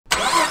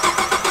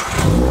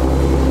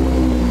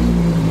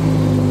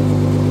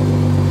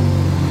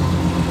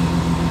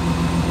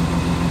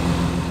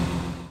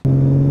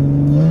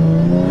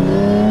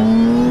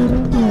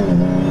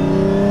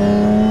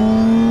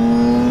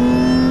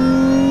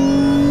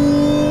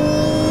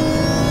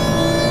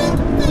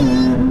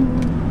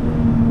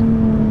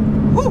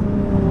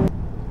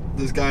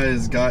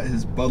has got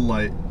his Bud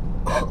Light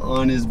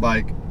on his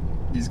bike.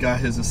 He's got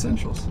his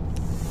essentials.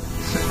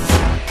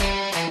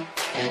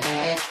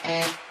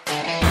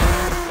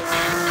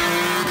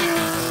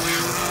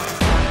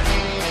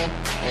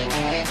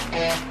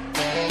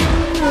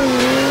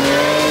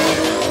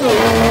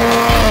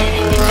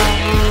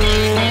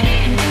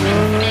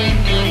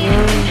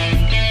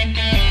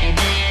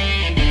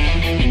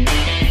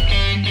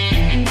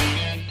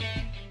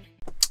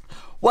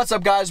 What's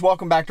up, guys?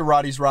 Welcome back to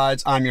Roddy's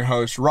Rides. I'm your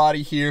host,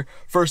 Roddy here.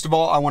 First of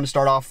all, I want to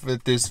start off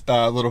with this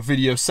little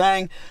video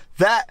saying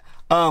that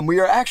we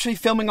are actually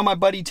filming on my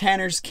buddy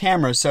Tanner's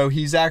camera, so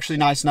he's actually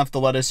nice enough to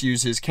let us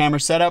use his camera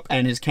setup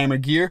and his camera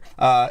gear.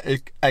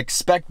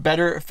 Expect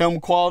better film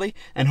quality,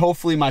 and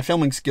hopefully my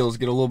filming skills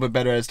get a little bit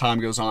better as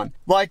time goes on.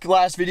 Like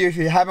last video, if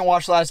you haven't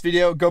watched last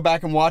video, go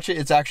back and watch it.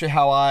 It's actually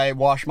how I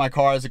wash my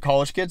car as a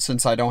college kid,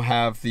 since I don't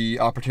have the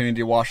opportunity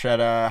to wash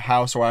at a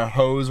house or a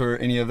hose or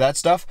any of that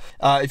stuff.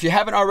 If you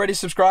haven't already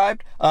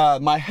subscribed,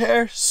 my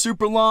hair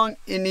super long,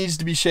 it needs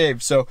to be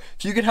shaved. So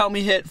if you could help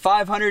me hit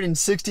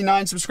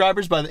 569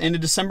 subscribers by the end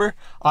of December,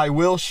 I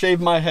will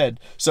shave my head.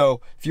 So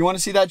if you want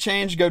to see that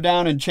change, go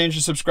down and change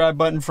the subscribe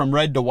button from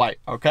red to white,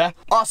 okay?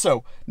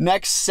 Also,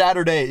 next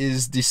Saturday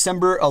is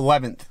December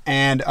 11th,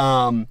 and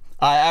I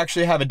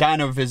actually have a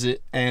dyno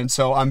visit, and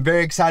so I'm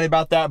very excited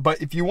about that.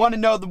 But if you want to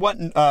know what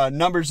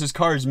numbers this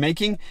car is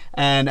making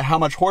and how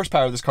much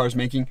horsepower this car is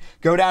making,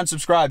 go down and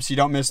subscribe so you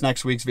don't miss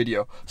next week's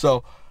video.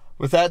 So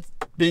with that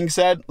being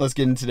said, let's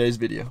get into today's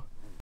video.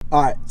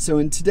 Alright, so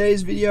in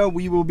today's video,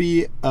 we will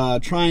be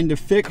trying to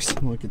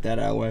fix, look at that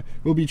out of the way,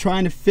 we'll be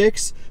trying to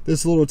fix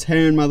this little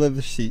tear in my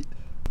leather seat.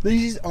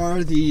 These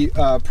are the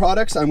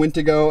products I went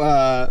to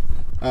go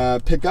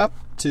pick up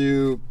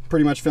to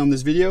pretty much film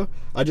this video.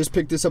 I just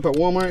picked this up at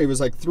Walmart. It was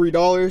like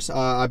 $3.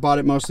 I bought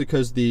it mostly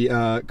because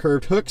the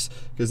curved hooks,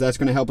 because that's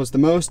going to help us the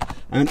most.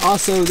 And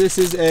also, this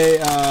is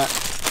a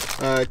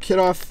kit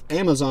off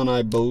Amazon,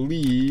 I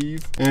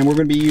believe, and we're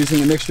going to be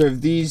using a mixture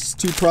of these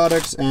two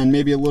products and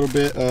maybe a little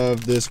bit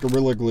of this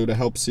Gorilla Glue to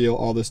help seal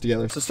all this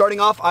together. So starting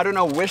off, I don't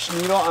know which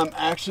needle I'm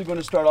actually going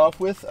to start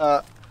off with,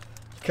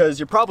 because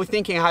you're probably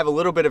thinking I have a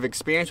little bit of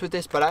experience with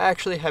this, but I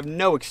actually have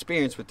no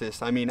experience with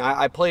this. I mean,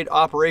 I played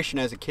Operation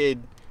as a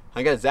kid.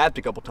 I got zapped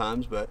a couple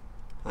times, but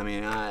I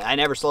mean, I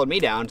never slowed me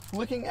down.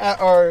 Looking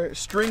at our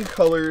string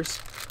colors,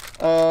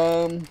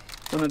 I'm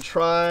going to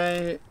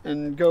try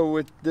and go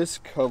with this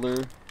color.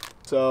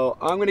 So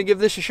I'm gonna give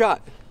this a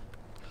shot.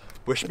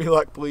 Wish me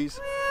luck, please.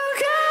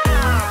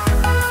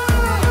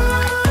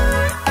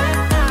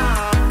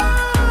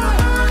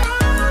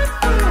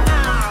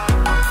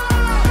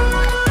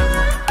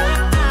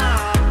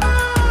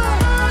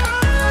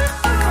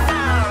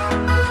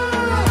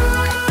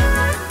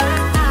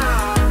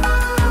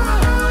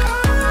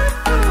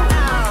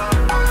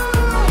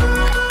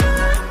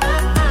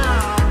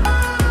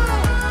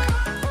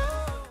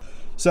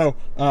 So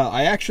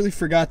I actually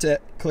forgot to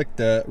click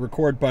the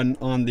record button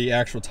on the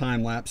actual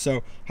time lapse.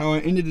 So how I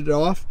ended it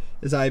off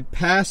is I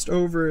passed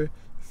over,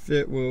 if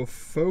it will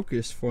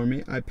focus for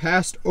me, I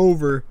passed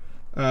over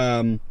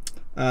the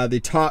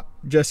top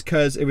just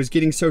because it was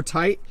getting so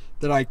tight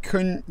that I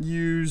couldn't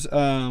use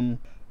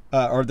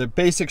or the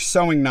basic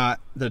sewing knot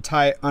to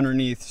tie it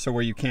underneath, so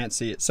where you can't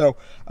see it. So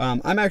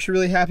I'm actually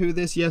really happy with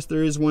this. Yes,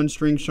 there is one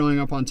string showing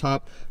up on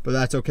top, but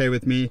that's okay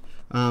with me.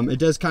 It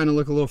does kind of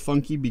look a little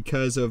funky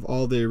because of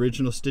all the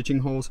original stitching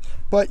holes,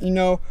 but you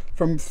know,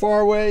 from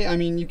far away, I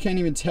mean, you can't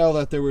even tell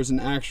that there was an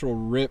actual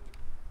rip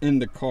in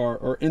the car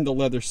or in the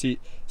leather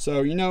seat.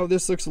 So you know,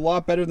 this looks a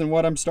lot better than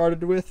what I'm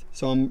started with,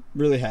 so I'm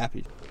really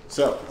happy.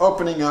 So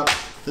opening up,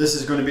 this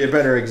is going to be a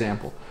better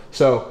example.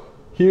 So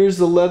here's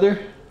the leather.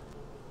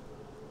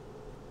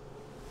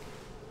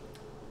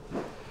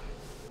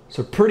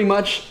 So pretty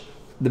much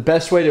the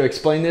best way to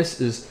explain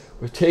this is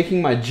with taking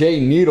my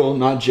J needle,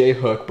 not J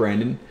hook,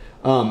 Brandon.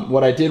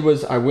 What I did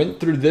was I went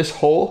through this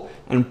hole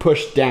and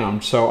pushed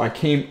down. So I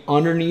came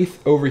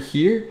underneath over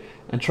here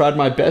and tried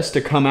my best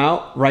to come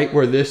out right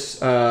where this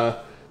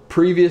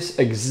previous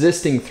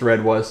existing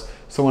thread was.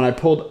 So when I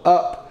pulled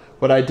up,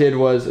 what I did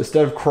was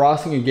instead of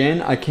crossing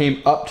again, I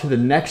came up to the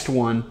next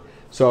one.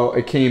 So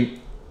it came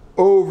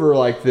over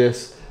like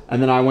this,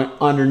 and then I went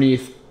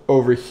underneath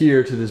over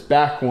here to this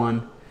back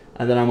one.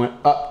 And then I went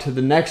up to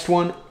the next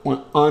one,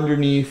 went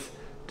underneath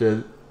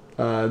to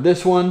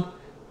this one,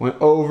 went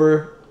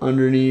over,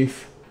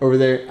 underneath, over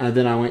there, and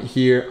then I went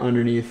here,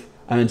 underneath.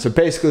 And so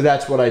basically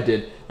that's what I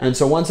did. And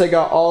so once I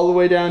got all the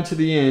way down to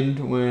the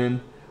end,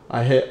 when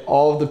I hit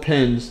all of the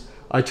pins,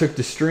 I took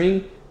the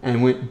string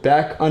and went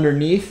back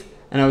underneath,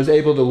 and I was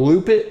able to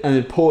loop it and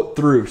then pull it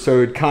through. So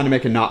it would kind of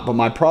make a knot. But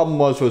my problem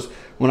was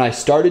when I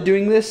started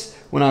doing this,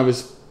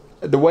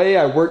 the way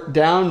I worked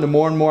down, the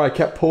more and more I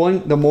kept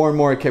pulling, the more and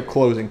more I kept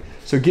closing.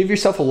 So give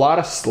yourself a lot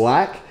of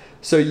slack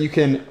so you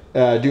can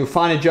do a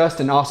fine adjust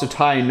and also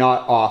tie a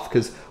knot off,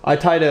 because I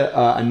tied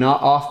a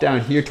knot off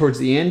down here towards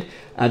the end,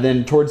 and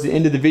then towards the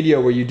end of the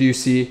video where you do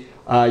see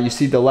you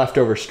see the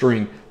leftover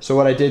string. So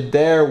what I did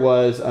there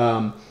was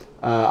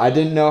I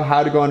didn't know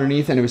how to go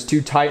underneath, and it was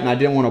too tight, and I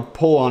didn't want to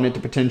pull on it to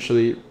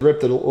potentially rip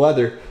the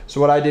leather.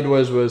 So what I did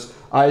was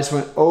I just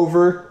went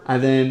over,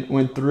 and then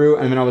went through,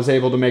 and then I was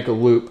able to make a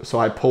loop. So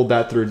I pulled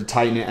that through to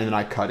tighten it, and then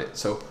I cut it.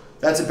 So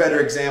that's a better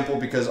example,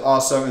 because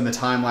also in the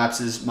time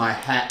lapses, my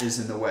hat is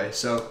in the way.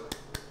 So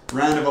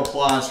round of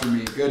applause for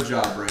me. Good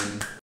job,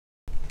 Brandon.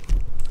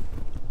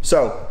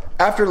 So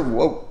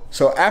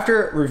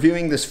after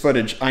reviewing this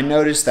footage, I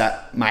noticed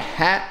that my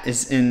hat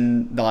is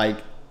in like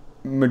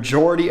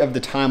majority of the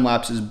time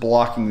lapse is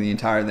blocking the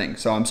entire thing.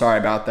 So I'm sorry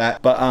about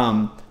that, but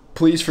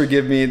please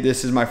forgive me.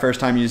 This is my first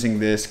time using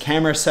this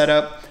camera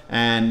setup,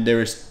 and there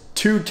was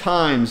 2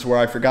 times where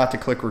I forgot to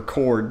click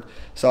record.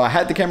 So I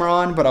had the camera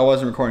on, but I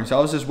wasn't recording. So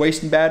I was just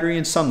wasting battery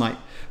and sunlight.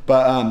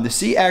 But the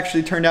seat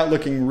actually turned out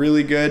looking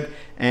really good,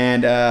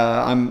 and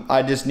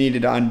I just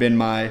needed to unbend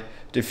my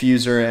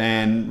diffuser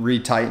and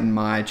retighten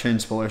my chin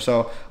spooler.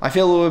 So I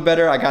feel a little bit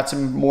better. I got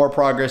some more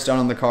progress done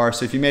on the car.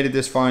 So if you made it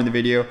this far in the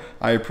video,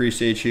 I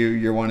appreciate you.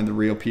 You're one of the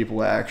real people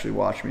that actually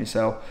watch me.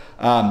 So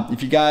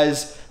if you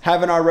guys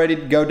haven't already,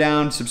 go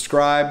down,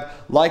 subscribe,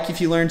 like if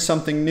you learned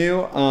something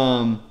new.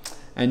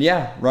 And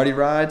yeah, Roddy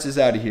Rides is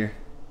out of here.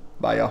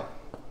 Bye, y'all.